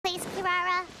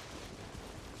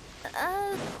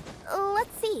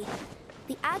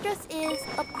The address is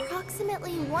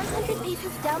approximately 100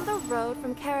 paces down the road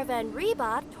from Caravan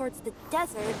Rebot towards the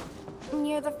desert,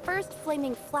 near the first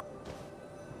flaming flower.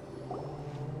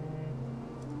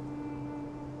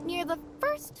 Near the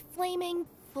first flaming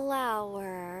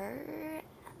flower.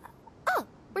 Oh,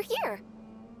 we're here.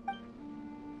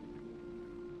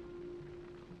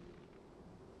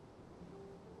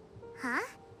 Huh?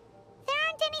 There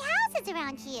aren't any houses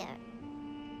around here.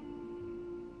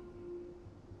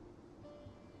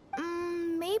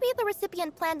 Maybe the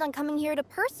recipient planned on coming here to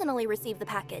personally receive the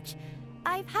package.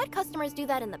 I've had customers do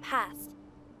that in the past.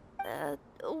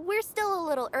 We're still a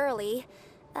little early.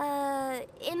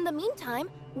 In the meantime,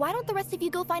 why don't the rest of you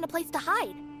go find a place to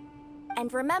hide?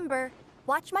 And remember,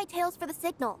 watch my tails for the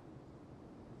signal.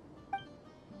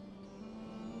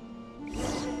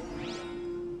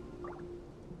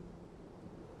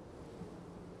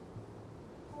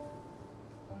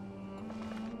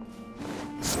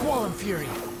 Squall and Fury!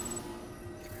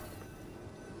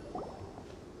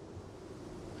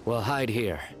 We'll hide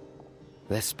here.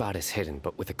 This spot is hidden,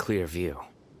 but with a clear view.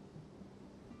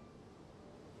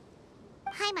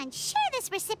 I'm unsure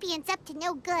this recipient's up to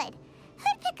no good.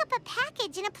 Who'd pick up a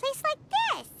package in a place like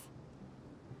this?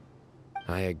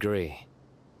 I agree.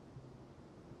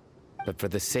 But for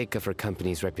the sake of her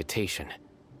company's reputation,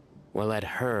 we'll let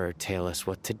her tell us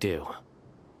what to do.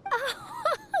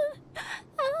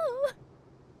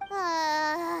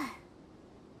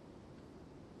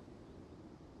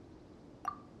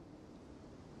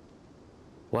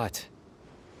 What?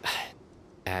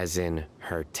 As in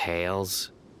her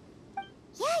tails?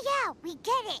 Yeah, we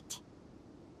get it.